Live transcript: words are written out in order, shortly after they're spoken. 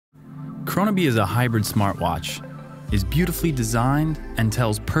Kronaby is a hybrid smartwatch, is beautifully designed and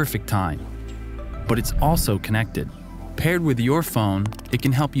tells perfect time. But it's also connected. Paired with your phone, it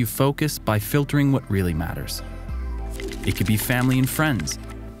can help you focus by filtering what really matters. It could be family and friends.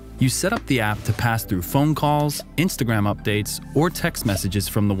 You set up the app to pass through phone calls, Instagram updates, or text messages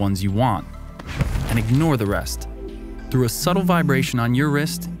from the ones you want, and ignore the rest. Through a subtle vibration on your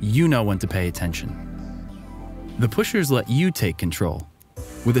wrist, you know when to pay attention. The pushers let you take control.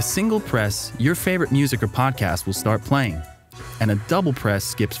 With a single press, your favorite music or podcast will start playing, and a double press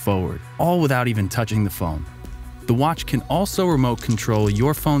skips forward, all without even touching the phone. The watch can also remote control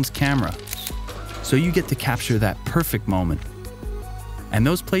your phone's camera, so you get to capture that perfect moment. And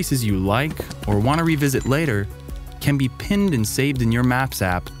those places you like or want to revisit later can be pinned and saved in your Maps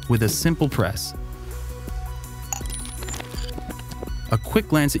app with a simple press. A quick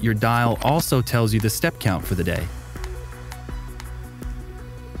glance at your dial also tells you the step count for the day.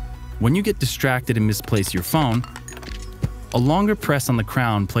 When you get distracted and misplace your phone, a longer press on the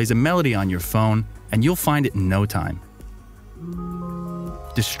crown plays a melody on your phone and you'll find it in no time.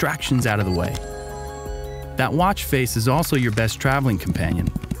 Distractions out of the way. That watch face is also your best traveling companion.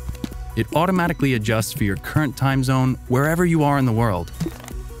 It automatically adjusts for your current time zone wherever you are in the world.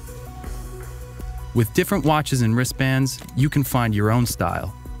 With different watches and wristbands, you can find your own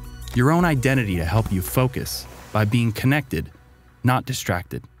style, your own identity to help you focus by being connected, not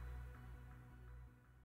distracted.